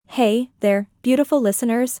Hey there, beautiful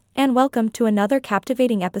listeners, and welcome to another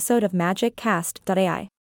captivating episode of MagicCast.ai.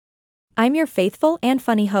 I'm your faithful and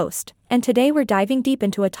funny host, and today we're diving deep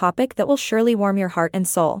into a topic that will surely warm your heart and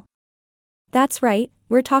soul. That's right,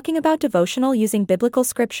 we're talking about devotional using biblical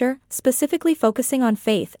scripture, specifically focusing on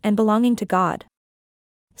faith and belonging to God.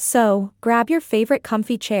 So, grab your favorite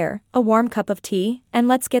comfy chair, a warm cup of tea, and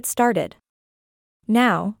let's get started.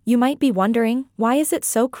 Now, you might be wondering, why is it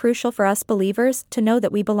so crucial for us believers to know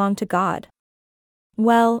that we belong to God?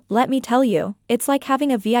 Well, let me tell you, it's like having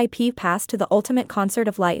a VIP pass to the ultimate concert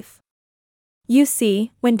of life. You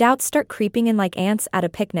see, when doubts start creeping in like ants at a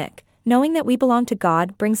picnic, knowing that we belong to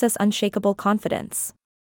God brings us unshakable confidence.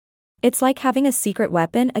 It's like having a secret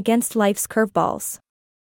weapon against life's curveballs.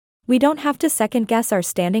 We don't have to second-guess our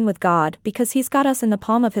standing with God because He's got us in the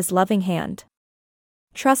palm of His loving hand.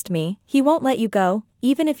 Trust me, He won't let you go,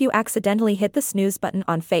 even if you accidentally hit the snooze button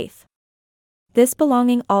on faith. This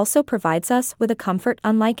belonging also provides us with a comfort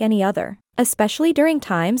unlike any other, especially during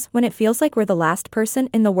times when it feels like we're the last person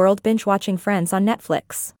in the world binge-watching Friends on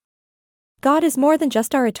Netflix. God is more than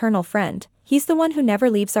just our eternal friend, He's the one who never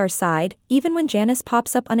leaves our side, even when Janice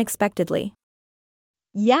pops up unexpectedly.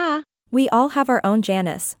 Yeah, We all have our own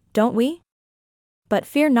Janice, don't we? But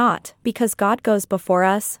fear not, because God goes before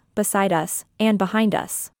us, beside us, and behind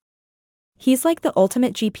us. He's like the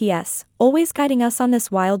ultimate GPS, always guiding us on this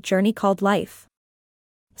wild journey called life.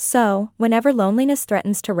 So, whenever loneliness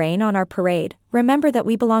threatens to rain on our parade, remember that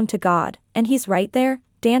we belong to God, and He's right there,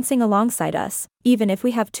 dancing alongside us, even if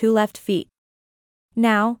we have two left feet.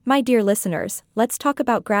 Now, my dear listeners, let's talk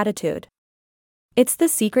about gratitude. It's the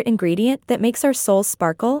secret ingredient that makes our souls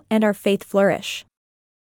sparkle and our faith flourish.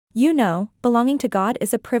 You know, belonging to God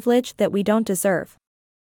is a privilege that we don't deserve.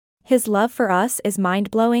 His love for us is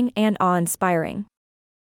mind-blowing and awe-inspiring.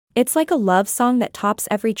 It's like a love song that tops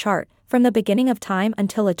every chart, from the beginning of time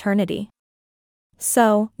until eternity.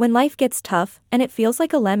 So, when life gets tough, and it feels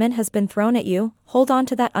like a lemon has been thrown at you, hold on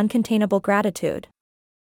to that uncontainable gratitude.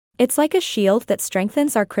 It's like a shield that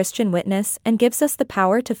strengthens our Christian witness and gives us the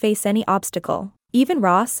power to face any obstacle, even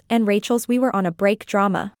Ross and Rachel's "we were on a break"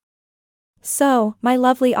 drama. So, my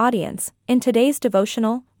lovely audience, in today's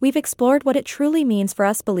devotional, we've explored what it truly means for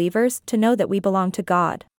us believers to know that we belong to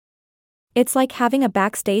God. It's like having a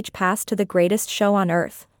backstage pass to the greatest show on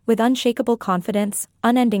earth, with unshakable confidence,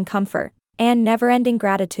 unending comfort, and never-ending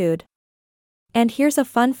gratitude. And here's a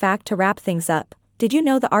fun fact to wrap things up. Did you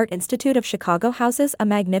know the Art Institute of Chicago houses a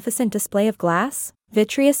magnificent display of glass,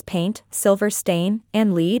 vitreous paint, silver stain,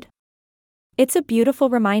 and lead? It's a beautiful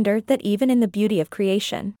reminder that even in the beauty of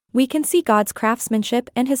creation, we can see God's craftsmanship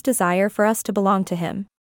and His desire for us to belong to Him.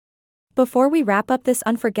 Before we wrap up this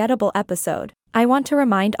unforgettable episode, I want to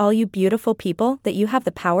remind all you beautiful people that you have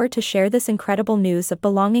the power to share this incredible news of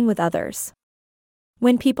belonging with others.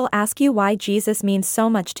 When people ask you why Jesus means so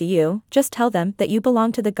much to you, just tell them that you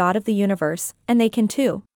belong to the God of the universe, and they can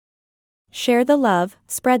too. Share the love,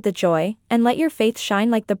 spread the joy, and let your faith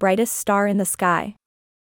shine like the brightest star in the sky.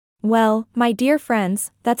 Well, my dear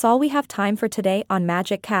friends, that's all we have time for today on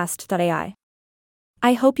MagicCast.ai.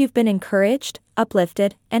 I hope you've been encouraged,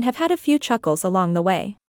 uplifted, and have had a few chuckles along the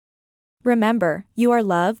way. Remember, you are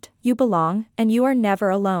loved, you belong, and you are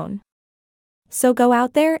never alone. So go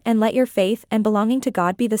out there and let your faith and belonging to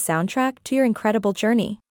God be the soundtrack to your incredible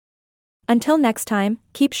journey. Until next time,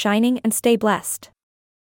 keep shining and stay blessed.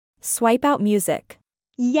 Swipe out music.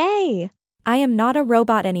 yay! I am not a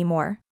robot anymore.